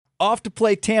off to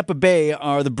play Tampa Bay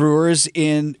are the Brewers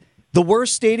in the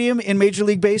worst stadium in Major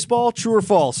League Baseball. True or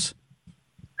false?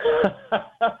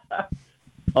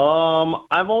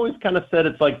 I've always kind of said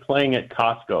it's like playing at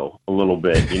Costco a little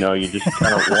bit. You know, you just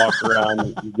kind of walk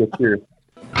around, you get your...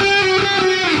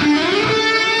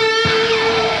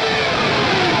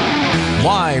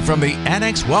 Live from the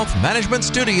Annex Wealth Management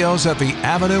Studios at the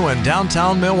Avenue in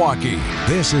downtown Milwaukee,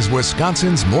 this is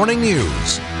Wisconsin's Morning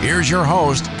News. Here's your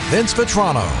host, Vince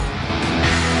Vitrano.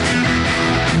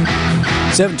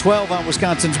 7:12 on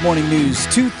Wisconsin's Morning News.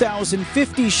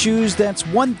 2,050 shoes, that's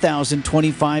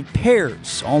 1,025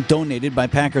 pairs, all donated by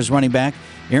Packers running back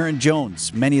Aaron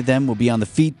Jones. Many of them will be on the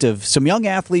feet of some young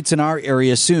athletes in our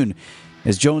area soon,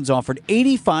 as Jones offered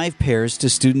 85 pairs to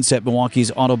students at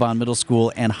Milwaukee's Audubon Middle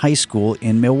School and High School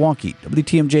in Milwaukee.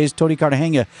 WTMJ's Tony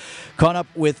Cartagena caught up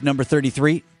with number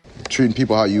 33. Treating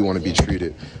people how you want to be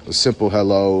treated. A simple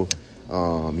hello.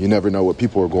 You never know what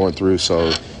people are going through,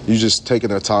 so you just taking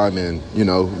their time and, you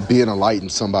know, being a light in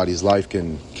somebody's life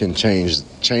can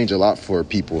change a lot for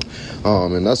people.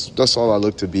 And that's all I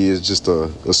look to be, is just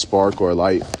a spark or a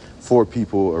light for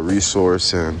people, a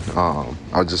resource, and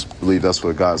I just believe that's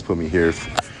what God's put me here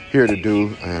to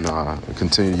do, and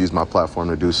continue to use my platform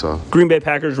to do so. Green Bay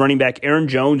Packers running back Aaron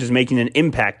Jones is making an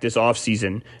impact this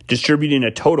offseason, distributing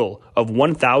a total of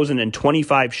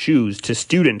 1,025 shoes to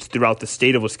students throughout the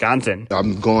state of Wisconsin.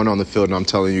 I'm going on the field and I'm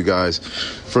telling you guys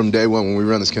from day one when we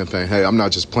run this campaign, hey, I'm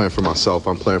not just playing for myself,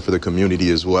 I'm playing for the community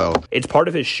as well. It's part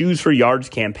of his Shoes for Yards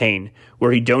campaign,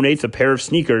 where he donates a pair of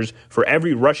sneakers for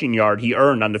every rushing yard he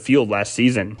earned on the field last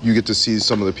season. You get to see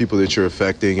some of the people that you're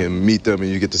affecting and meet them,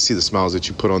 and you get to see the smiles that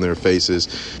you put on their faces.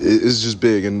 It's just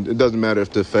big, and it doesn't matter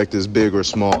if the effect is big or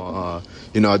small.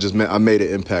 I made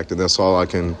an impact, and that's all I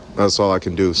can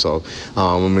do. So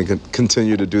I'm going to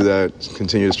continue to do that,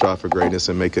 continue to strive for greatness,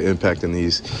 and make an impact in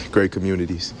these great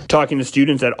communities. Talking to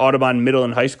students at Audubon Middle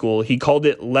and High School, he called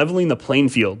it leveling the playing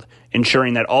field,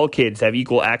 ensuring that all kids have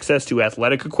equal access to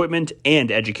athletic equipment and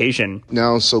education.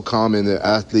 Now it's so common that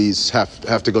athletes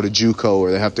have to go to JUCO,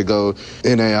 or they have to go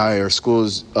NAI, or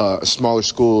schools, smaller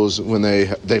schools, when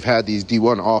they've had these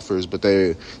D1 offers, but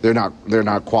they're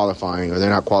not qualifying, or they're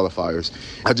not qualifiers.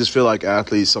 I just feel like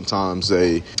athletes sometimes,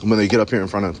 when they get up here in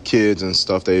front of kids and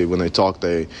stuff, when they talk,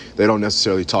 they don't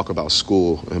necessarily talk about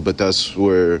school, but that's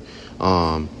where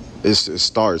it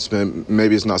starts.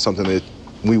 Maybe it's not something that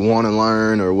we want to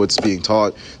learn or what's being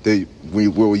taught that we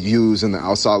will use in the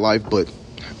outside life, but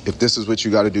if this is what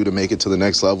you got to do to make it to the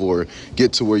next level or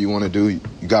get to where you want to do,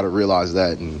 you got to realize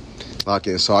that and lock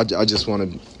in. So I just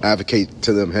want to advocate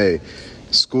to them, hey,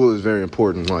 school is very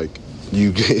important. Like,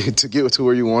 to get to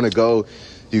where you want to go,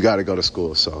 you got to go to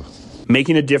school. So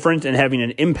making a difference and having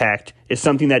an impact is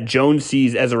something that Jones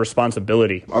sees as a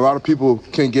responsibility. A lot of people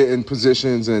can get in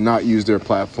positions and not use their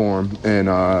platform, and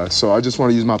so I just want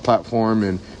to use my platform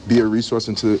and be a resource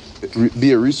in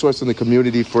the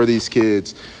community for these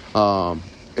kids, and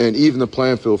even the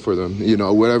playing field for them. You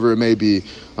know, whatever it may be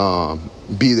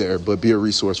there, but be a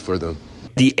resource for them.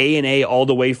 The A&A All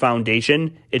the Way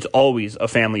Foundation, it's always a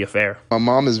family affair. My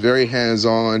mom is very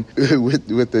hands-on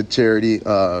with the charity,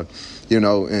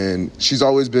 and she's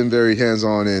always been very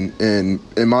hands-on in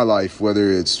my life,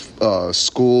 whether it's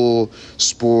school,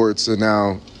 sports, and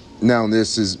now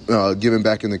this is giving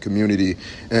back in the community.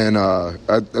 And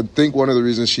I think one of the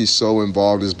reasons she's so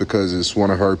involved is because it's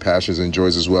one of her passions and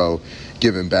joys as well,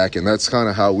 giving back. And that's kind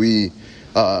of how me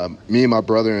and my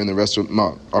brother and the rest of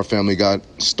our family got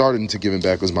started into giving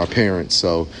back, was my parents.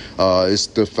 So it's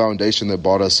the foundation that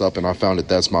brought us up, and I found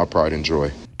that's my pride and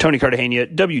joy. Tony Cartagena,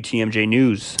 WTMJ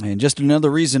News. And just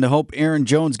another reason to hope Aaron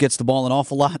Jones gets the ball an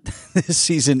awful lot this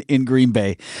season in Green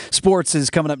Bay. Sports is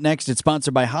coming up next. It's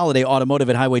sponsored by Holiday Automotive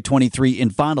at Highway 23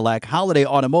 in Fond du Lac. Holiday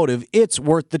Automotive, it's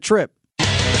worth the trip.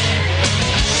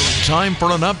 Time for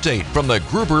an update from the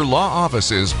Gruber Law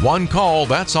Office's One Call,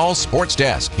 That's All Sports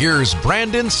Desk. Here's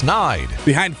Brandon Snide.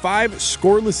 Behind 5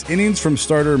 scoreless innings from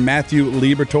starter Matthew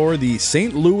Liberatore, the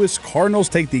St. Louis Cardinals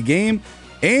take the game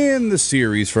and the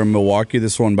series from Milwaukee,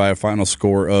 this one by a final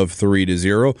score of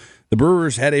 3-0. The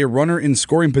Brewers had a runner in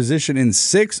scoring position in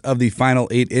 6 of the final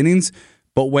 8 innings,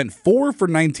 but went 4 for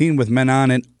 19 with men on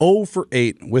and 0 for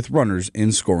 8 with runners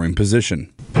in scoring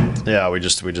position. Yeah, we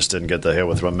just didn't get the hit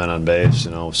with men on base.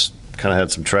 Kind of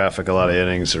had some traffic a lot of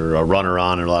innings, or a runner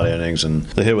on in a lot of innings, and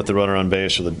the hit with the runner on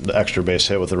base, or the extra base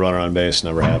hit with the runner on base,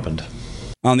 never happened.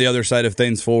 On the other side of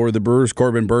things for the Brewers,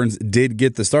 Corbin Burns did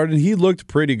get the start, and he looked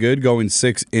pretty good, going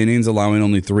 6 innings, allowing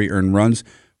only 3 earned runs,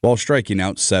 while striking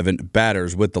out 7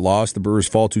 batters. With the loss, the Brewers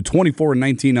fall to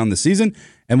 24-19 on the season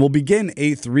and will begin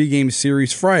a 3-game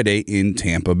series Friday in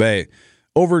Tampa Bay.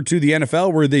 Over to the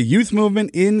NFL, where the youth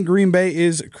movement in Green Bay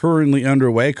is currently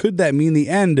underway. Could that mean the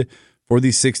end for the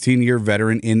 16-year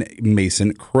veteran in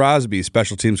Mason Crosby?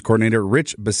 Special teams coordinator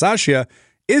Rich Bisaccia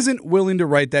isn't willing to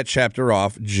write that chapter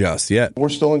off just yet. We're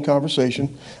still in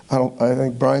conversation. I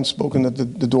think Brian's spoken that the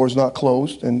door's not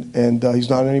closed, and he's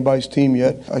not on anybody's team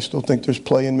yet. I still think there's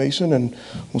play in Mason, and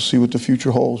we'll see what the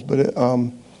future holds. But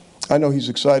I know he's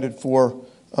excited for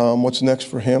what's next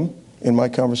for him in my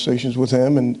conversations with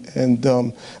him, and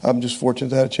I'm just fortunate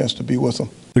to have a chance to be with him.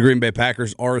 The Green Bay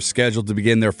Packers are scheduled to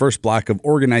begin their first block of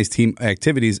organized team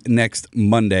activities next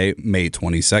Monday, May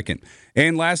 22nd.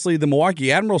 And lastly, the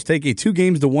Milwaukee Admirals take a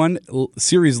 2-1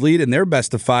 series lead in their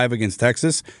best of 5 against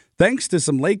Texas, thanks to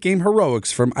some late-game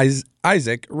heroics from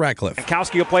Isaac Ratcliffe.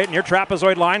 Jankowski will play it near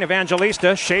trapezoid line.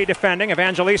 Evangelista, Shea defending.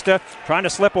 Evangelista trying to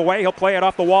slip away. He'll play it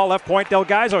off the wall, left point.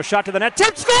 Delgado shot to the net.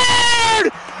 Tip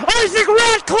scored! Isaac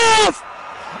Ratcliffe!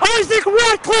 Isaac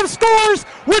Ratcliffe scores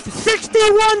with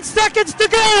 61 seconds to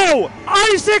go!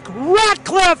 Isaac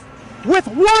Ratcliffe, with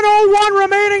 1:01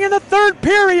 remaining in the third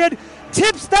period,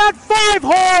 tips that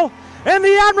 5-hole, and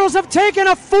the Admirals have taken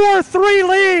a 4-3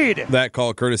 lead. That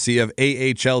call courtesy of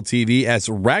AHL TV as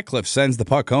Ratcliffe sends the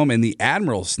puck home and the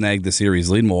Admirals snag the series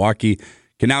lead. Milwaukee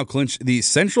can now clinch the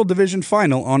Central Division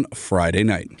final on Friday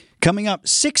night. Coming up,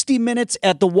 60 Minutes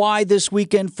at the Y this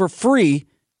weekend for free.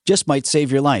 Just might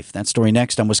save your life. That story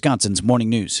next on Wisconsin's Morning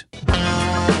News.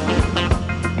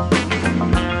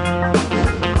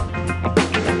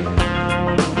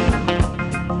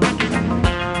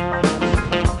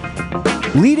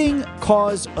 Leading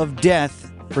cause of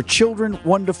death for children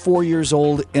 1 to 4 years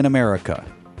old in America.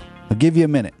 I'll give you a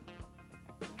minute.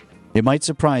 It might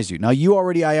surprise you. Now, I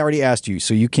already asked you,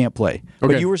 so you can't play.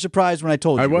 Okay. But you were surprised when I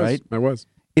told you, right? I was.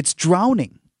 It's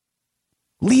drowning.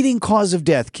 Leading cause of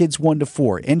death, kids 1 to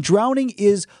 4. And drowning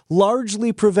is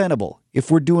largely preventable if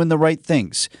we're doing the right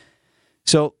things.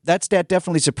 So that stat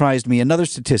definitely surprised me. Another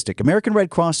statistic. American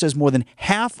Red Cross says more than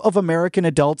half of American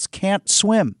adults can't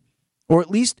swim, or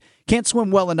at least can't swim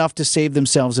well enough to save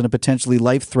themselves in a potentially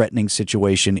life-threatening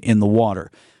situation in the water.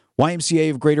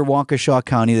 YMCA of Greater Waukesha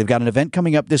County, they've got an event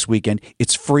coming up this weekend.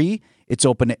 It's free. It's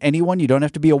open to anyone. You don't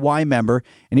have to be a Y member.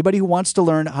 Anybody who wants to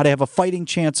learn how to have a fighting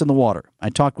chance in the water. I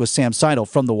talked with Sam Seidel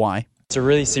from the Y. It's a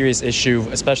really serious issue,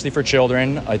 especially for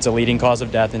children. It's a leading cause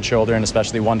of death in children,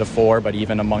 especially 1 to 4, but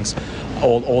even amongst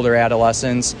older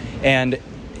adolescents. And,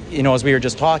 as we were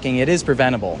just talking, it is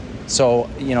preventable. So,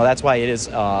 that's why it is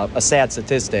a sad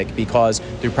statistic, because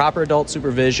through proper adult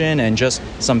supervision and just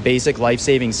some basic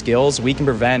life-saving skills, we can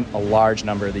prevent a large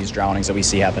number of these drownings that we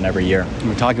see happen every year.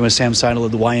 We're talking with Sam Seidel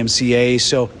of the YMCA.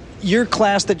 So your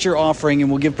class that you're offering,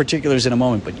 and we'll give particulars in a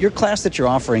moment, but your class that you're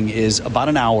offering is about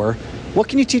an hour. What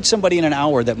can you teach somebody in an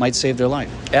hour that might save their life?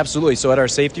 Absolutely. So at our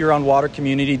Safety Around Water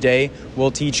Community Day,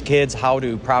 we'll teach kids how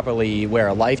to properly wear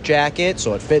a life jacket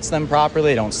so it fits them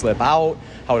properly, they don't slip out,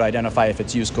 how to identify if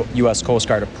it's U.S. Coast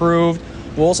Guard approved.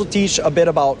 We'll also teach a bit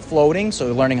about floating,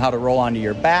 so learning how to roll onto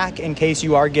your back in case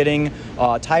you are getting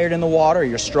tired in the water or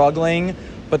you're struggling.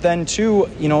 But then, too,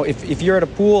 if you're at a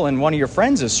pool and one of your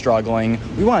friends is struggling,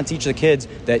 we want to teach the kids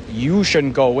that you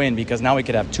shouldn't go in because now we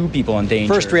could have 2 people in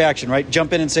danger. First reaction, right?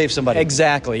 Jump in and save somebody.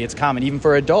 Exactly. It's common, even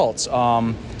for adults.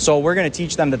 So we're going to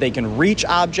teach them that they can reach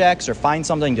objects or find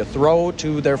something to throw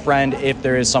to their friend if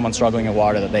there is someone struggling in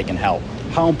water that they can help.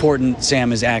 How important,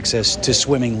 Sam, is access to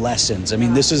swimming lessons? I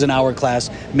mean, this is an hour class.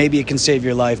 Maybe it can save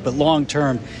your life, but long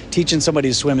term, teaching somebody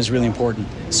to swim is really important.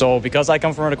 So because I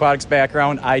come from an aquatics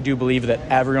background, I do believe that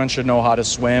everyone should know how to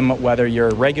swim, whether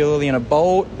you're regularly in a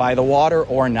boat, by the water,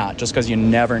 or not, just because you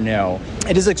never know.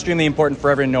 It is extremely important for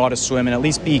everyone to know how to swim and at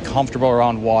least be comfortable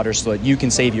around water so that you can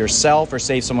save yourself or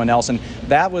save someone else. And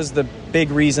that was the big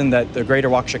reason that the Greater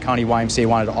Waukesha County YMCA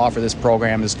wanted to offer this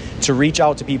program, is to reach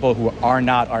out to people who are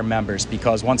not our members,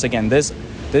 because once again, this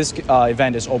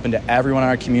event is open to everyone in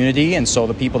our community, and so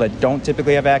the people that don't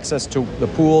typically have access to the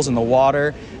pools and the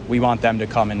water, we want them to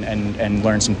come and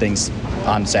learn some things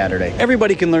on Saturday.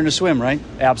 Everybody can learn to swim, right?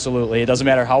 Absolutely. It doesn't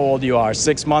matter how old you are.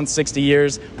 6 months, 60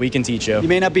 years, we can teach you. You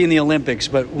may not be in the Olympics,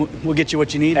 but we'll get you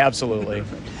what you need. Absolutely.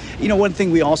 One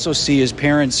thing we also see is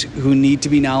parents who need to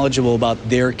be knowledgeable about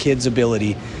their kids'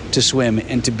 ability to swim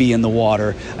and to be in the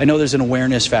water. I know there's an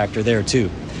awareness factor there, too.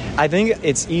 I think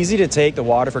it's easy to take the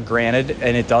water for granted,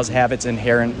 and it does have its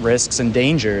inherent risks and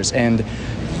dangers. And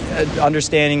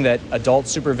understanding that adult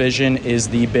supervision is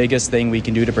the biggest thing we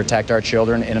can do to protect our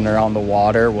children in and around the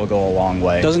water will go a long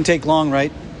way. Doesn't take long,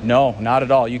 right? No, not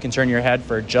at all. You can turn your head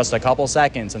for just a couple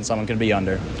seconds and someone can be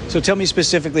under. So tell me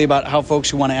specifically about how folks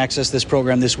who want to access this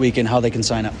program this week and how they can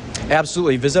sign up.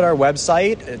 Absolutely. Visit our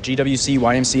website,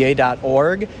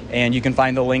 gwcymca.org, and you can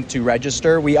find the link to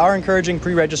register. We are encouraging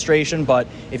pre-registration, but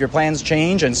if your plans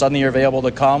change and suddenly you're available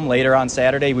to come later on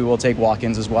Saturday, we will take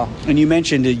walk-ins as well. And you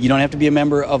mentioned you don't have to be a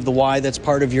member of the Y. That's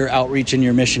part of your outreach and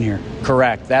your mission here.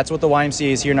 Correct. That's what the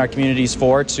YMCA is here in our communities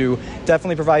for, to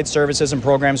definitely provide services and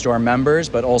programs to our members,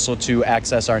 but also to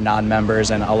access our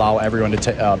non-members and allow everyone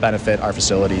to benefit our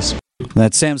facilities.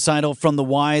 That's Sam Seidel from the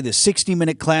Y. The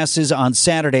 60-minute classes on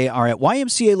Saturday are at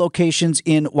YMCA locations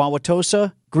in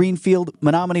Wauwatosa, Greenfield,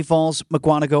 Menominee Falls,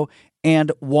 Mukwonago,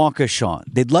 and Waukesha.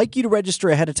 They'd like you to register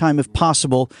ahead of time if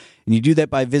possible, and you do that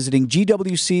by visiting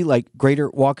GWC, like Greater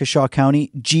Waukesha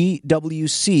County,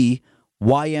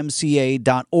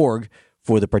 GWCYMCA.org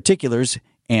for the particulars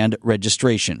and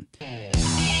registration.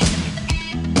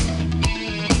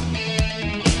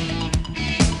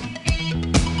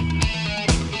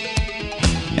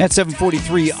 At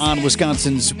 7:43 on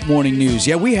Wisconsin's Morning News.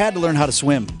 Yeah, we had to learn how to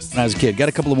swim when I was a kid. Got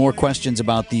a couple of more questions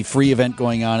about the free event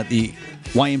going on at the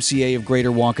YMCA of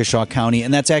Greater Waukesha County,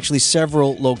 and that's actually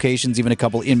several locations, even a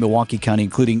couple in Milwaukee County,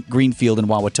 including Greenfield and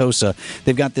Wauwatosa.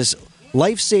 They've got this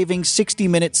life-saving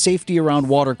 60-minute safety around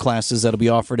water classes that'll be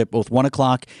offered at both 1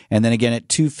 o'clock and then again at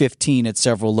 2:15 at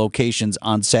several locations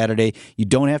on Saturday. You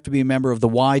don't have to be a member of the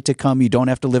Y to come. You don't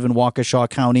have to live in Waukesha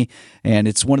County. And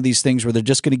it's one of these things where they're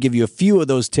just going to give you a few of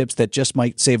those tips that just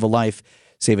might save a life,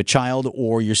 save a child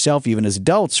or yourself, even as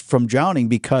adults, from drowning,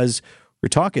 because we're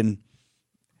talking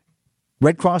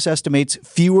Red Cross estimates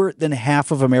fewer than half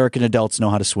of American adults know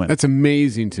how to swim. That's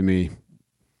amazing to me.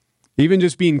 Even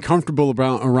just being comfortable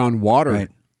around water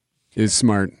is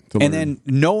smart to learn. And then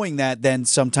knowing that, then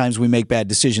sometimes we make bad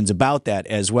decisions about that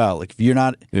as well. Like if you're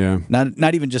not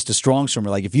even just a strong swimmer,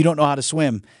 like if you don't know how to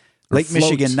swim, Lake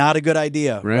Michigan, not a good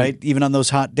idea, right? Even on those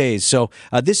hot days. So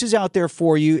this is out there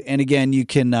for you. And again, you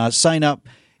can sign up.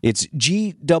 It's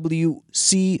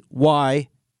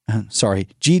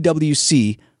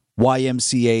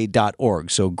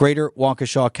GWCYMCA.org. So Greater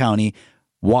Waukesha County,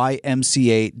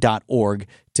 YMCA.org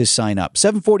to sign up.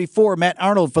 7:44, Matt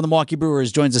Arnold from the Milwaukee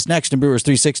Brewers joins us next in Brewers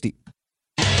 360.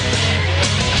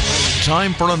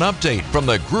 Time for an update from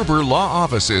the Gruber Law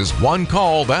Office's One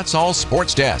Call, That's All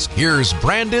Sports Desk. Here's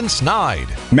Brandon Snide.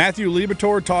 Matthew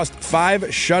Liberatore tossed 5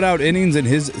 shutout innings in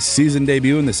his season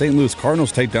debut, and the St. Louis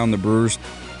Cardinals take down the Brewers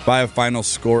by a final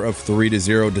score of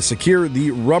 3-0 to secure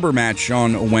the rubber match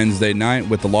on Wednesday night.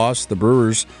 With the loss, the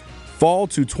Brewers fall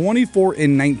to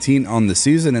 24-19 on the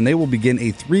season, and they will begin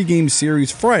a 3-game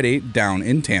series Friday down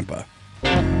in Tampa.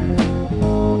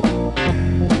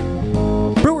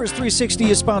 Brewers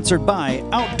 360 is sponsored by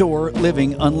Outdoor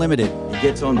Living Unlimited. He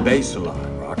gets on base a lot.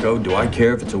 Rocco, do I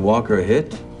care if it's a walk or a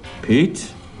hit?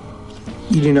 Pete?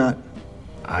 You do not.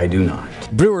 I do not.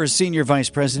 Brewers Senior Vice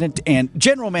President and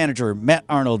General Manager Matt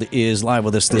Arnold is live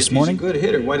with us this morning. He's a good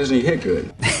hitter. Why doesn't he hit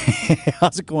good?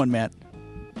 How's it going, Matt?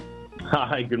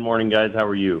 Hi, good morning, guys. How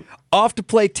are you? Off to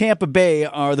play Tampa Bay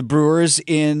are the Brewers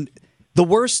in the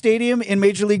worst stadium in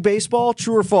Major League Baseball.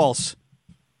 True or false?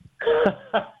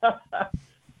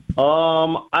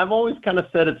 I've always kind of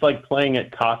said it's like playing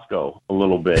at Costco a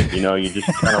little bit. You know, you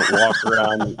just kind of walk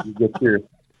around, you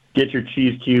get your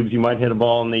cheese cubes. You might hit a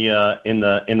ball in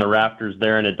the rafters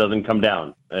there, and it doesn't come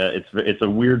down. It's a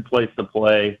weird place to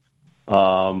play.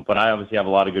 But I obviously have a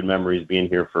lot of good memories being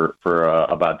here for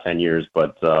about 10 years.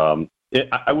 But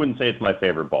I wouldn't say it's my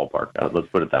favorite ballpark. Let's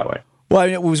put it that way. Well, I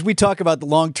mean, as we talk about the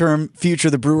long-term future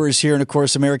of the Brewers here, and of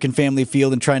course American Family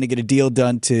Field, and trying to get a deal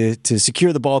done to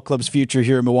secure the ball club's future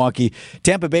here in Milwaukee,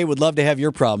 Tampa Bay would love to have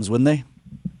your problems, wouldn't they?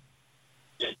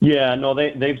 Yeah, no,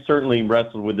 they've certainly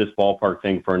wrestled with this ballpark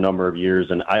thing for a number of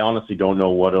years, and I honestly don't know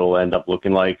what it'll end up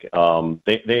looking like.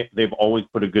 They've always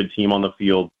put a good team on the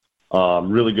field.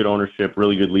 Really good ownership,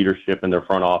 really good leadership in their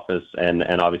front office, and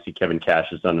obviously Kevin Cash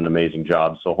has done an amazing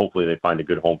job. So hopefully they find a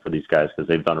good home for these guys, because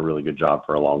they've done a really good job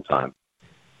for a long time.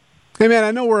 Hey, man,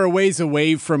 I know we're a ways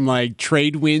away from, like,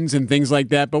 trade wins and things like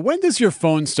that, but when does your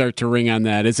phone start to ring on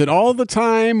that? Is it all the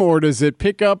time, or does it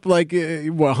pick up, like,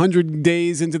 100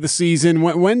 days into the season?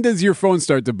 When does your phone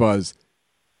start to buzz?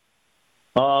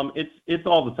 It's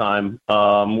all the time.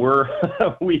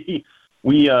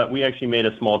 We actually made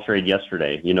a small trade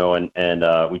yesterday, you know, and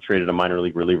we traded a minor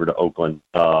league reliever to Oakland.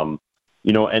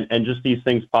 You know, and just these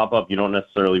things pop up. You don't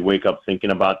necessarily wake up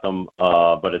thinking about them,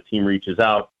 but a team reaches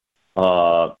out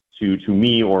to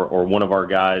me or one of our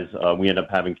guys. We end up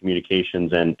having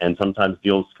communications, and sometimes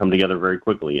deals come together very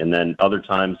quickly. And then other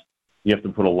times you have to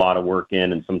put a lot of work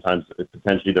in, and sometimes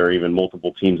potentially there are even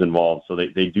multiple teams involved. So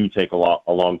they do take a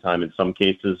long time in some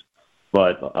cases.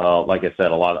 But like I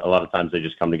said, a lot of times they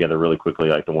just come together really quickly,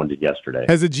 like the one did yesterday.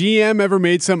 Has a GM ever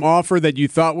made some offer that you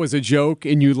thought was a joke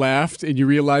and you laughed and you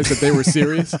realized that they were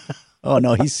serious? Oh,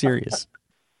 no, he's serious.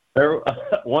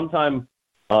 One time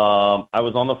I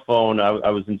was on the phone. I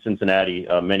was in Cincinnati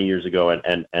many years ago,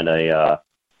 and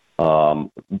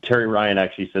Terry Ryan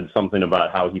actually said something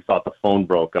about how he thought the phone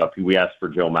broke up. We asked for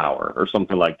Joe Mauer or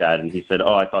something like that, and he said,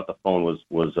 "Oh, I thought the phone was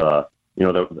I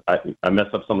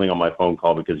messed up something on my phone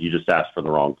call because you just asked for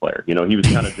the wrong player." He was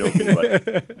kind of joking,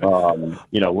 but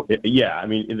yeah. I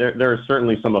mean, there are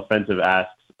certainly some offensive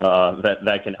asks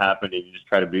that can happen, and you just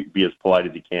try to be as polite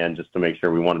as you can just to make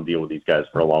sure we want to deal with these guys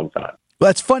for a long time. Well,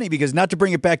 that's funny because not to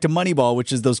bring it back to Moneyball,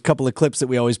 which is those couple of clips that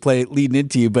we always play leading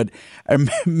into you, but I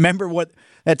remember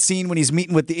that scene when he's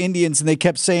meeting with the Indians and they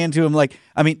kept saying to him, like,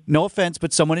 I mean, no offense,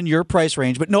 but someone in your price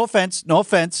range, but no offense.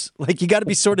 Like, you got to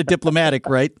be sort of diplomatic,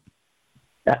 right?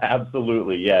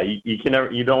 Absolutely, yeah. You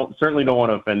certainly don't want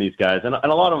to offend these guys, and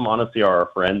a lot of them honestly are our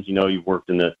friends. You've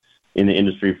worked in the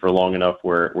industry for long enough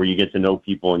where you get to know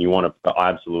people and you want to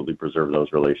absolutely preserve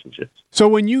those relationships. So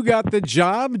when you got the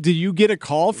job, did you get a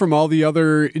call from all the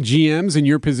other GMs in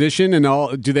your position, and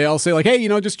do they all say like, "Hey,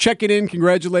 just check it in,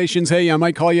 congratulations, hey, I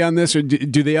might call you on this," or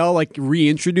do they all like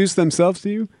reintroduce themselves to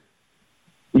you?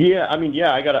 Yeah, I mean,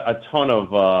 I got a ton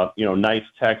of nice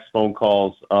text, phone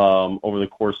calls over the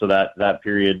course of that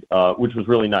period, which was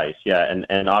really nice. Yeah,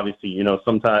 and obviously,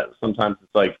 sometimes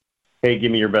it's like, "Hey,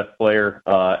 give me your best player,"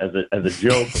 as a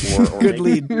joke or good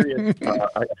lead.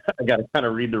 I got to kind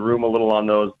of read the room a little on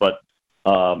those, but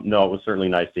no, it was certainly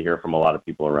nice to hear from a lot of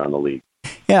people around the league.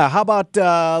 Yeah, how about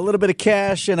a little bit of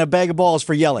cash and a bag of balls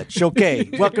for Yelich? Okay,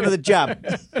 welcome to the job.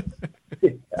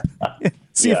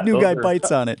 See if new guy bites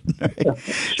on it.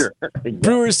 Sure.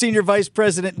 Brewers Senior Vice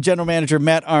President and General Manager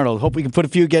Matt Arnold. Hope we can put a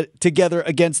few together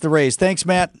against the Rays. Thanks,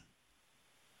 Matt.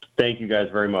 Thank you guys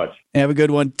very much. Have a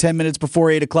good one. 10 minutes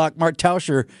before 8 o'clock, Mark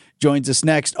Tauscher joins us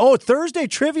next. Oh, Thursday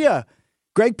trivia.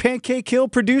 Greg Pancake Hill,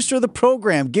 producer of the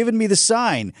program, giving me the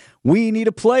sign. We need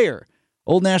a player.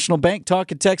 Old National Bank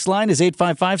talk and text line is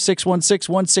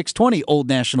 855-616-1620. Old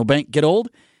National Bank, get old.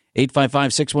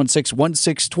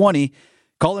 855-616-1620.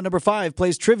 Caller number 5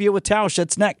 plays trivia with Tausch.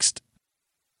 That's next.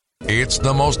 It's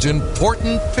the most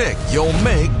important pick you'll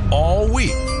make all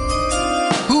week.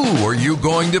 Who are you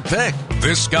going to pick?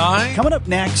 This guy? Coming up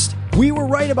next, we were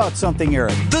right about something,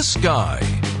 Eric. This guy?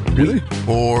 Really?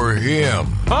 Or him?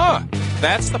 Huh.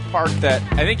 That's the part that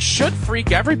I think should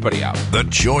freak everybody out. The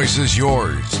choice is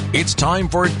yours. It's time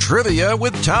for Trivia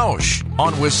with Tausch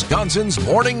on Wisconsin's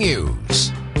Morning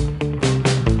News.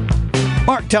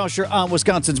 Mark Tauscher on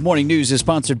Wisconsin's Morning News is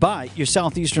sponsored by your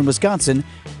Southeastern Wisconsin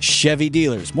Chevy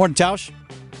dealers. Morning, Tausch.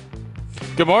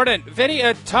 Good morning. Vinny,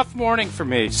 a tough morning for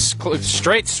me.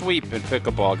 Straight sweep in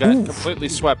pickleball. Got completely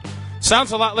swept.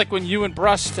 Sounds a lot like when you and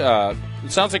Brust,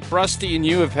 it sounds like Brusty and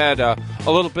you have had a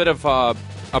little bit of a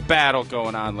battle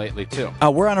going on lately, too.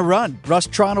 We're on a run.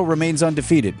 Rust Toronto remains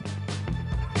undefeated.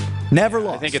 Never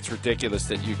lost. I think it's ridiculous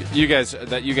that you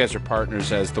guys are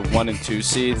partners as the 1 and 2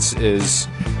 seeds is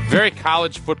very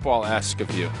college football-esque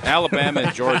of you. Alabama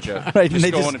and Georgia right, just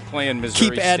and going and playing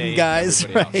Missouri keep adding State guys,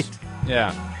 right? Else.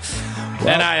 Yeah.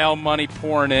 Well, NIL money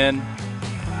pouring in.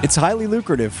 It's highly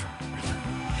lucrative.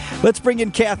 Let's bring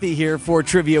in Kathy here for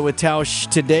Trivia with Tausch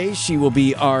today. She will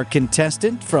be our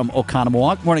contestant from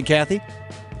Oconomowoc. Morning, Kathy.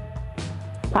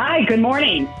 Hi, good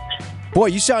morning. Boy,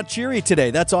 you sound cheery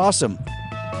today. That's awesome.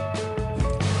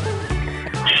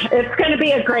 It's going to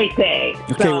be a great day.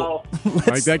 Okay, so.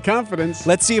 Like that confidence.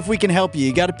 Let's see if we can help you.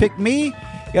 You got to pick me, you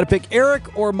got to pick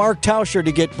Eric or Mark Tauscher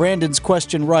to get Brandon's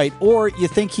question right, or you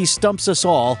think he stumps us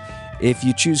all. If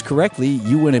you choose correctly,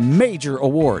 you win a major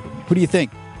award. Who do you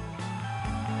think?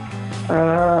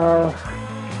 I've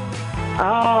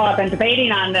been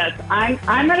debating on this.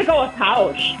 I'm going to go with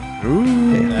Tausch.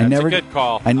 Ooh, That's a good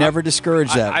call. I never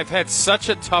discourage that. I've had such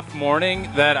a tough morning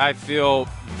that I feel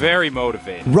very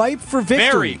motivated. Ripe for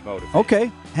victory. Very motivated.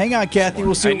 Okay. Hang on, Kathy.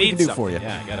 We'll see what we can do for you.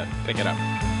 Yeah, I got to pick it up.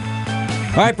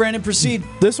 All right, Brandon, proceed.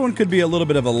 This one could be a little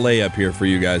bit of a layup here for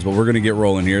you guys, but we're going to get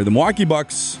rolling here. The Milwaukee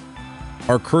Bucks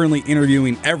are currently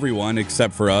interviewing everyone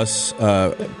except for us,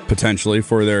 potentially,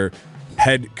 for their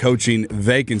head coaching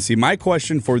vacancy. My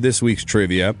question for this week's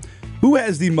trivia: who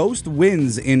has the most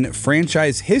wins in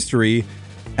franchise history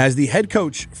as the head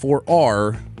coach for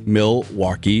our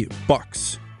Milwaukee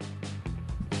Bucks?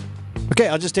 Okay,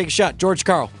 I'll just take a shot. George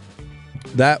Karl.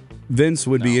 That, Vince,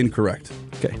 would be incorrect.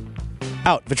 Okay.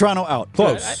 Out. Vetrano out.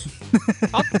 Close.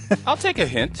 I'll take a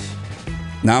hint.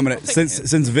 Now I'm gonna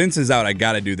since Vince is out, I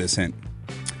gotta do this hint.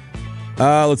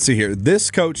 Let's see here.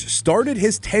 This coach started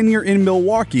his tenure in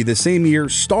Milwaukee the same year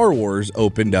Star Wars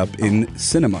opened up in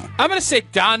cinema. I'm going to say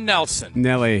Don Nelson.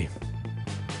 Nelly.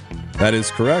 That is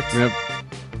correct. Yep.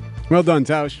 Well done,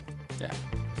 Tausch.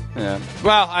 Yeah.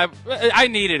 Well, I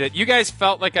needed it. You guys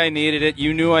felt like I needed it.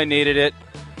 You knew I needed it.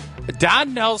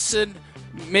 Don Nelson,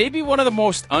 maybe one of the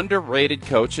most underrated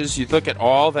coaches. You look at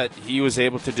all that he was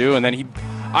able to do, and then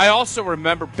I also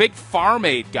remember big Farm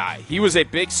Aid guy. He was a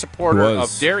big supporter of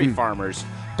dairy farmers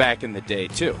back in the day,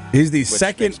 too. He's the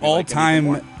second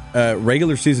all-time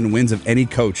regular season wins of any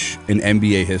coach in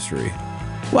NBA history.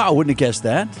 Wow, I wouldn't have guessed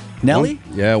that. Nelly?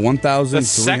 1,300. The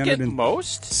second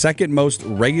most? Second most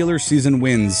regular season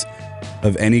wins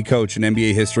of any coach in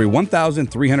NBA history.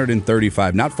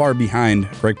 1,335. Not far behind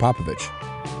Greg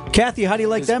Popovich. Kathy, how do you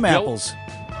like them apples?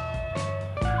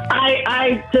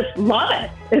 I just love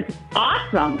it. It's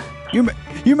awesome. You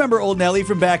remember old Nelly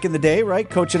from back in the day, right?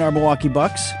 Coaching our Milwaukee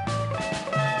Bucks.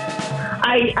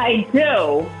 I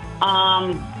do,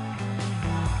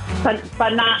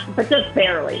 but just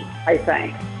barely, I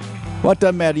think. What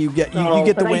doesn't matter? You get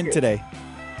the win today.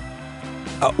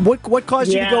 What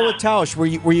caused you to go with Tausch?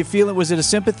 Were you feeling? Was it a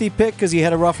sympathy pick because he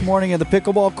had a rough morning in the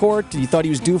pickleball court? You thought he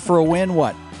was due for a win?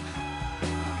 What?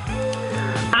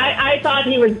 I thought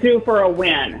he was due for a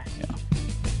win. Yeah.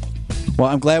 Well,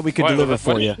 I'm glad we could deliver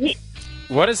for you.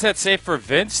 What does that say for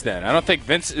Vince then? I don't think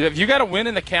Vince. Have you got a win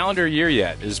in the calendar year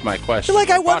yet? Is my question. I feel like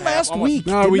I won last week.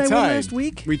 No, Didn't we I tied. win last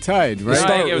week. We tied,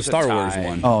 right? It was Star Wars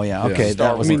one. Oh yeah, okay,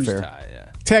 that wasn't fair.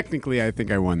 Technically, I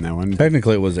think I won that one.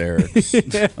 Technically, it was Eric's.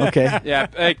 Okay. Yeah, I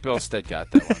think Bill Stead got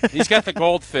that one. He's got the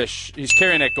goldfish. He's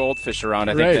carrying that goldfish around.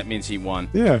 I think that means he won.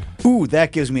 Yeah. Ooh,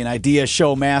 that gives me an idea.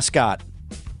 Show mascot.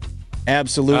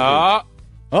 Absolutely.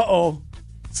 Uh-oh.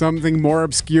 Something more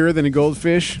obscure than a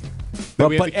goldfish?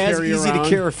 But as easy to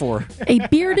care for. A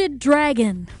bearded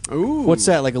dragon. Ooh. What's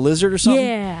that, like a lizard or something?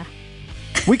 Yeah.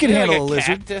 We can handle like a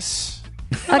lizard. Cactus.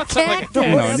 A cactus.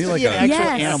 No, need like actual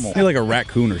Yes. animal. Need like a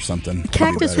raccoon or something.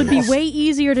 Cactus would be way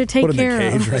easier to take Put 'em in care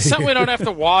a cage, of. right? Something we don't have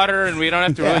to water and we don't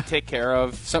have to really take care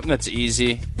of. Something that's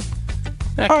easy.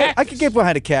 All right, I could get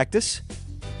behind a cactus.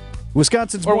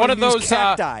 Wisconsin's or one of those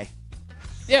cacti.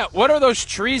 Yeah, what are those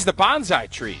trees? The bonsai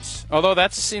trees. Although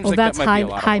that seems Well, like that's that might be a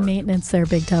lot high of work. maintenance there,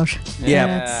 Big Tausch.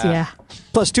 Yeah.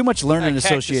 Plus, too much learning Cactus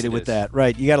associated it with is. that,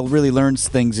 right? You got to really learn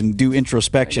things and do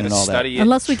introspection and all that.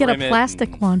 Unless we get a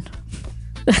plastic one.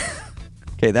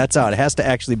 Okay, that's out. It has to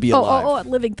actually be alive. Oh, a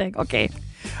living thing. Okay.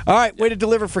 All right, way to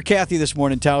deliver for Kathy this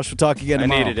morning, Tausch. We'll talk again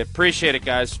tomorrow. I needed it. Appreciate it,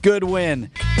 guys. Good win.